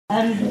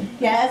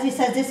Yeah, as he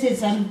says, this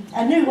is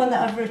a new one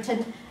that I've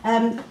written,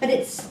 but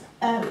it's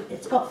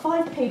got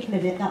 5 people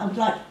in it that I'd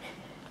like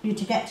you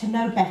to get to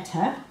know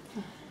better,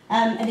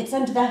 and it's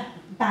under the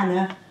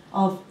banner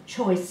of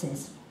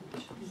choices.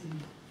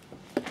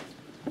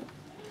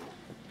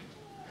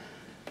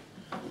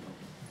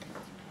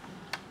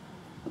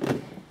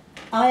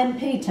 I am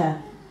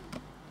Peter,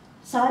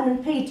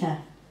 Simon Peter.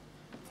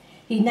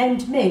 He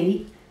named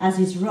me as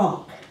his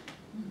rock.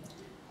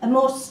 A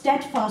more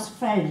steadfast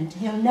friend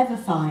he'll never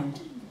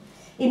find.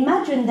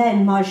 Imagine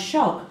then my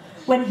shock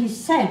when he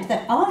said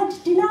that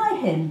I'd deny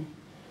him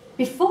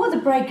before the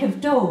break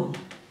of dawn.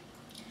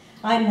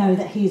 I know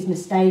that he's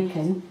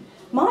mistaken.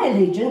 My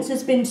allegiance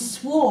has been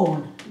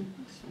sworn.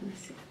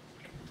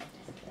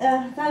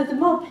 Though the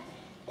mob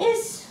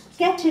is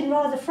getting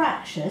rather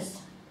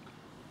fractious,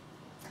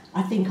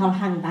 I think I'll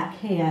hang back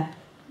here.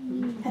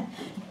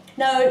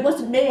 No, it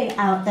wasn't me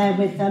out there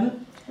with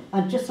them.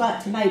 I'd just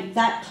like to make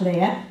that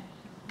clear.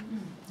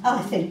 I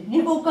think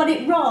you've all got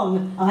it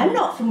wrong. I'm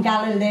not from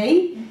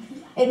Galilee.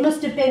 It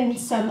must have been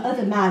some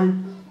other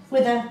man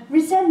with a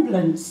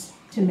resemblance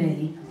to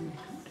me.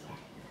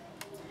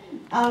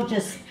 I'll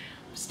just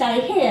stay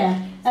here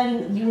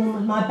and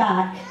warm my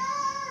back.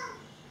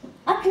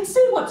 I can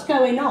see what's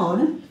going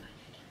on,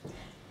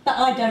 but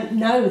I don't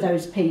know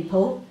those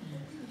people.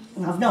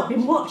 I've not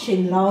been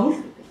watching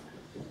long.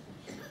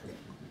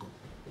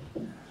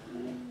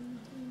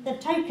 They've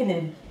taken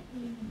him.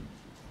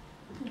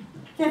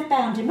 They've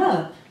bound him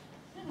up.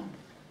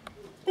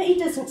 But he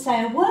doesn't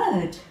say a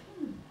word.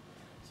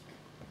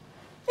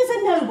 Is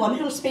there no one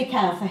who'll speak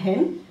out for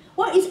him?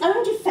 Won't his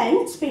own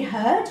defence be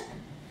heard?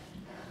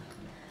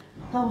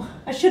 Oh,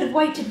 I should have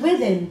waited with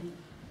him.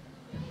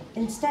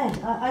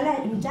 Instead, I let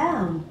him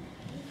down.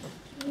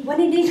 When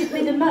he needed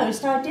me the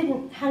most, I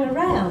didn't hang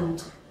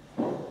around.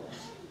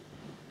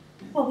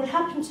 What will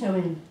happen to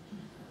him?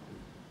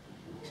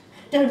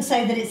 Don't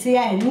say that it's the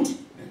end.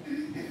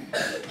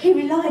 He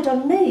relied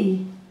on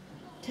me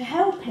to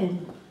help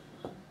him.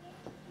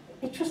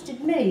 He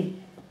trusted me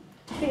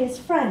to be his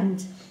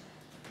friend.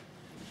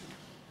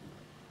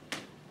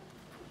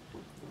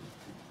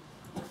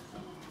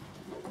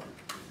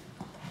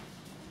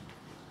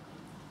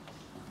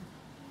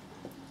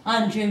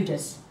 I'm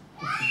Judas.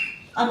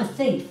 I'm a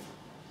thief.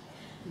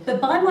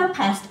 But by my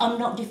past, I'm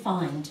not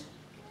defined.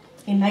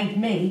 He made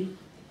me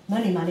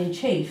money man in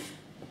chief.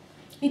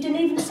 He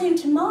didn't even seem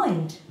to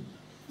mind.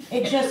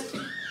 It just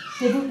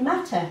didn't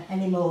matter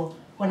anymore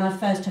when I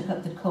first took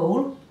up the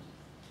call.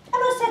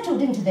 And I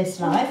settled into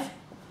this life.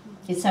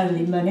 It's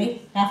only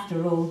money,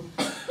 after all.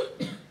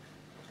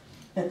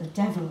 But the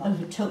devil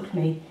overtook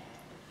me.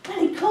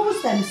 And he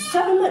caused them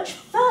so much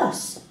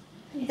fuss.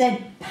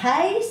 They'd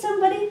pay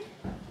somebody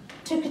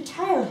to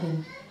curtail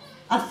him.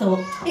 I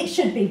thought it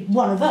should be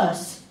one of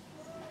us.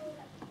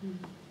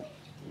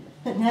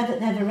 But now that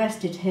they've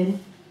arrested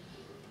him,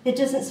 it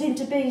doesn't seem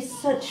to be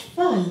such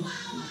fun.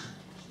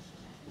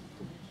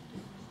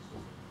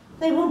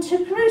 They want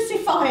to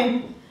crucify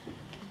him.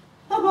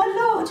 Oh my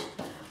Lord,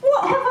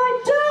 what have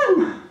I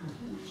done?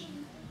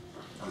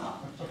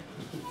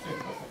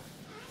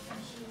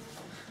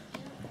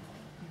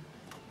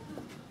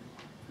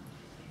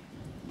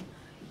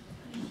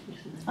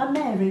 I'm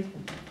Mary.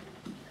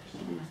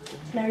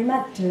 Mary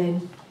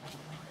Magdalene.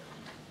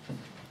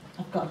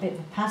 I've got a bit of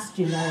a past,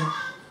 you know.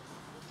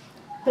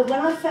 But when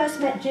I first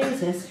met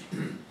Jesus,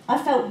 I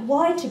felt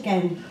white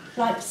again,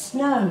 like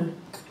snow.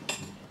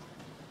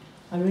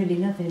 I really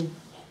love him,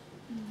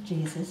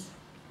 Jesus.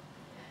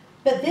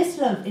 But this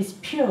love is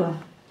pure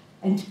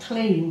and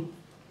clean.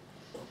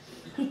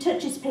 He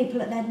touches people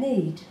at their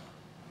need,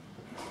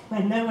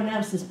 where no one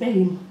else has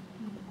been.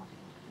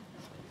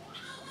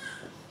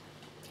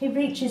 He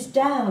reaches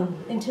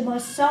down into my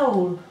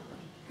soul,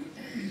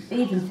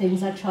 even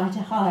things I try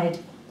to hide.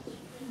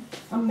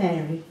 I'm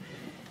Mary,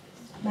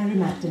 Mary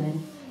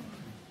Magdalene.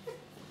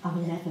 I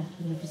will never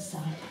leave his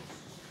side.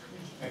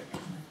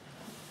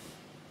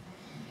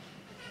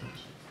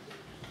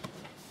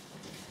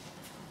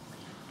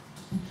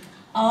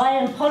 I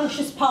am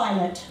Pontius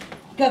Pilate,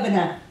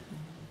 governor.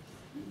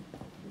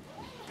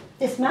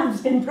 This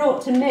man's been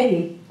brought to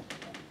me.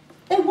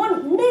 They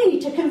want me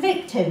to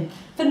convict him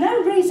for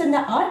no reason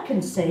that I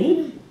can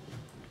see.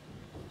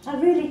 I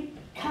really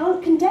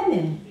can't condemn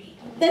him.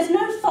 There's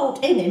no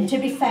fault in him to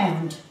be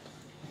found.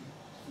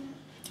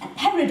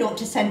 Herod ought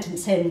to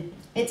sentence him.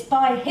 It's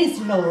by his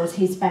laws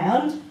he's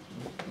bound.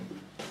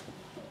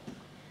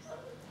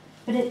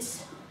 But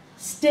it's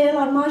still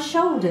on my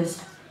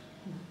shoulders.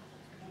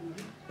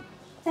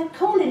 They're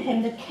calling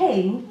him the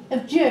King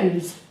of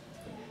Jews.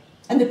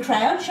 And the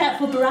crowd shout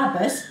for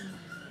Barabbas.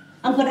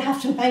 I'm going to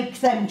have to make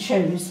them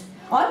choose.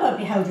 I won't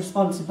be held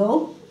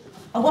responsible.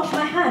 I wash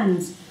my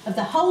hands of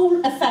the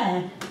whole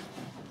affair.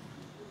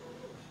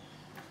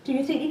 Do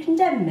you think you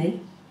condemn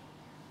me?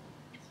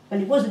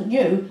 Well, it wasn't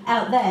you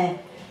out there.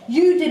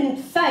 You didn't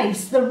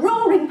face the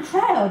roaring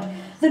crowd.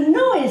 The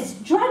noise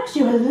drags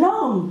you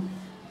along.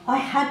 I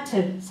had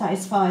to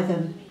satisfy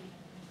them.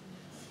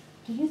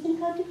 Do you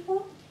think I did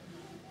wrong?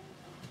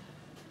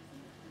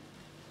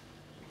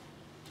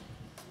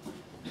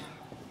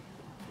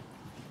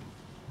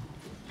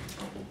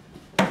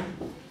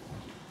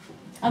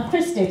 I'm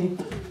Christine.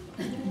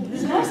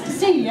 It's nice to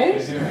see you.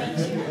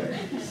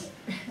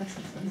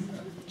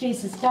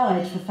 Jesus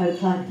died for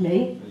folk like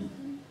me,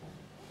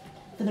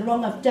 for the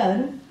wrong I've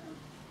done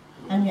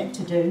and yet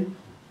to do.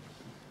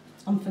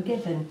 I'm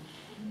forgiven,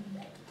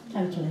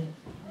 totally.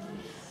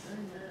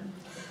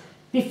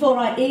 Before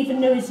I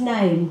even knew his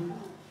name,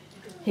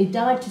 he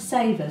died to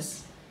save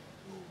us,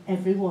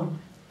 everyone.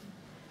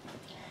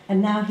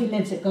 And now he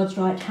lives at God's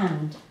right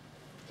hand,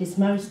 his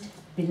most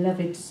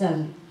beloved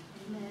Son.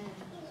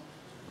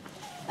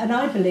 And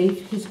I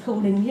believe he's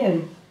calling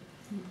you.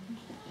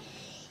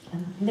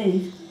 And I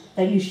believe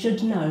that you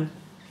should know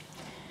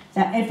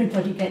that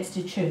everybody gets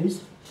to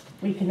choose.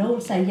 We can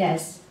all say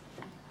yes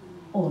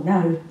or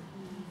no.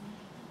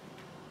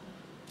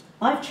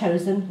 I've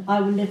chosen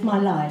I will live my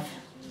life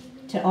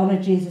to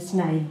honour Jesus'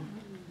 name.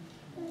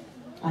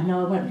 I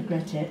know I won't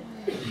regret it.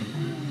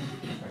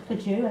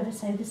 Could you ever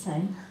say the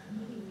same?